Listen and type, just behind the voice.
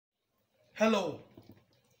Hello,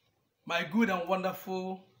 my good and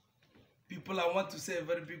wonderful people. I want to say a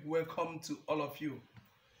very big welcome to all of you.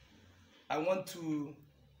 I want to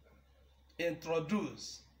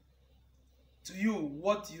introduce to you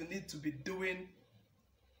what you need to be doing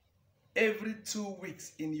every 2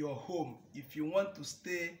 weeks in your home if you want to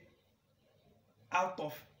stay out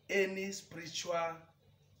of any spiritual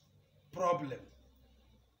problem.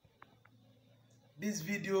 This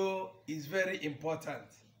video is very important.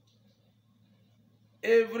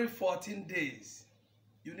 Every 14 days,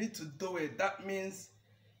 you need to do it. That means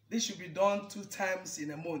this should be done 2 times in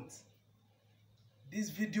a month. This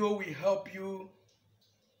video will help you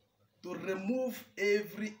to remove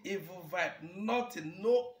every evil vibe.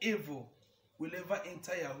 No evil will ever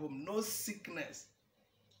enter your home. No sickness.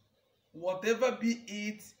 Whatever be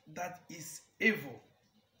it that is evil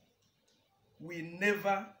will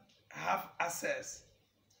never have access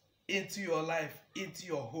into your life, into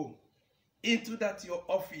your home, into that your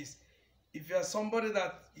office. If you are somebody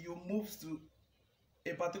that you move to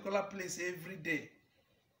a particular place every day,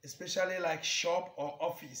 especially like shop or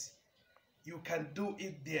office, you can do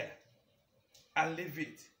it there and leave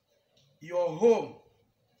it. Your home,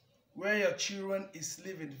 where your children is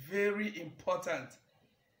living, very important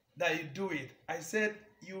that you do it. I said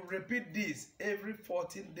you repeat this every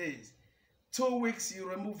 14 days. 2 weeks you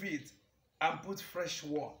remove it and put fresh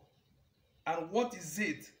one. And what is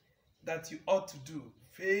it that you ought to do?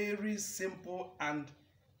 Very simple, and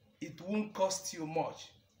it won't cost you much.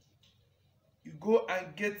 You go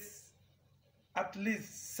and get at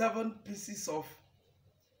least 7 pieces of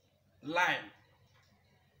lime,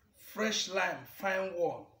 fresh lime, fine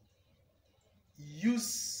one.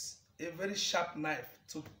 Use a very sharp knife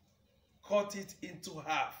to cut it into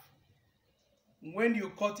half. When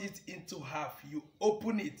you cut it into half, you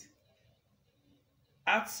open it.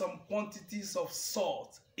 Add some quantities of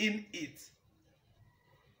salt in it,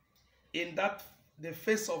 in the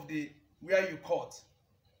face of the where you cut.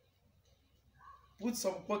 Put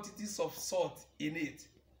some quantities of salt in it.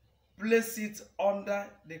 Place it under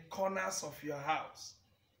the corners of your house.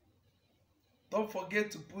 Don't forget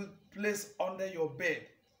to place under your bed,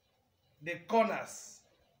 the corners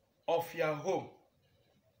of your home.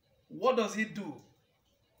 What does it do?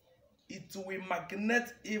 It will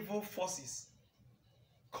magnet evil forces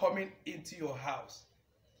coming into your house.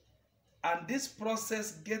 And this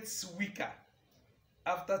process gets weaker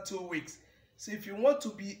after 2 weeks. So if you want to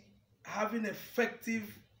be having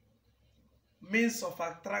effective means of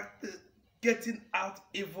getting out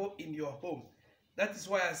evil in your home, that is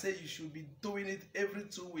why I say you should be doing it every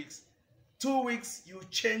 2 weeks. 2 weeks, you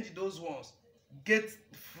change those ones. Get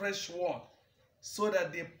fresh one so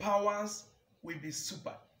that the powers will be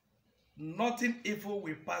super. Nothing evil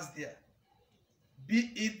will pass there.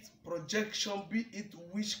 Be it projection, be it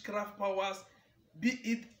witchcraft powers, be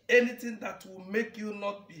it anything that will make you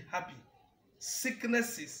not be happy.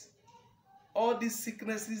 Sicknesses. All these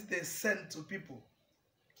sicknesses they send to people.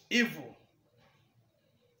 Evil.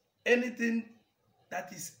 Anything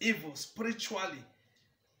that is evil spiritually.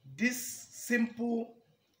 This simple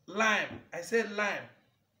lime, I said lime,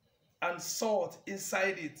 and salt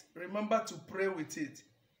inside it. Remember to pray with it.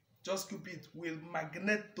 Just keep it. Will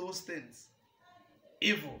magnet those things.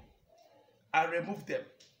 Evil, and remove them.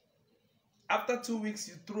 After 2 weeks,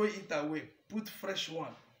 you throw it away. Put fresh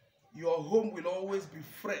one. Your home will always be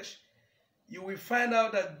fresh. You will find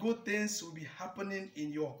out that good things will be happening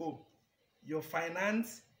in your home. Your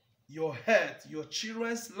finance, your health, your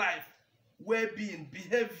children's life, well-being,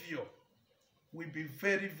 behavior will be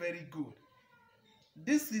very, very good.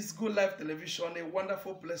 This is Good Life Television, a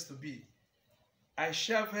wonderful place to be. I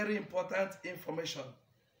share very important information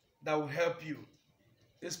that will help you.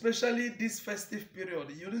 Especially this festive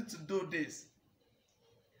period, you need to do this.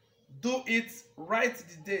 Do it, write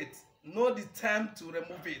the date, know the time to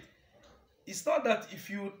remove it. It's not that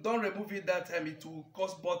if you don't remove it that time, it will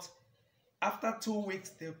cost, but after 2 weeks,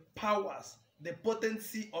 the powers, the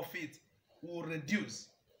potency of it will reduce.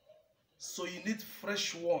 So you need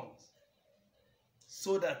fresh ones.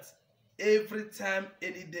 So that every time,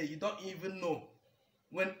 any day, you don't even know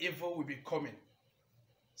when evil will be coming.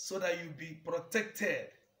 So that you'll be protected.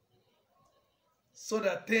 So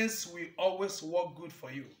that things will always work good for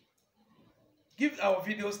you. Give our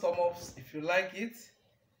videos thumbs up if you like it.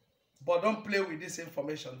 But don't play with this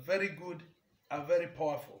information. Very good and very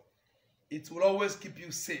powerful. It will always keep you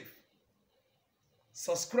safe.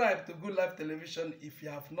 Subscribe to Good Life Television if you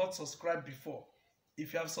have not subscribed before.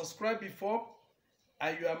 If you have subscribed before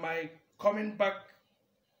and you are my coming back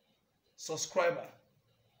subscriber,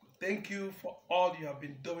 thank you for all you have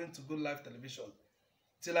been doing to Good Life Television.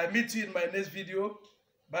 Till I meet you in my next video,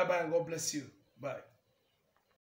 Bye-bye and God bless you. Bye.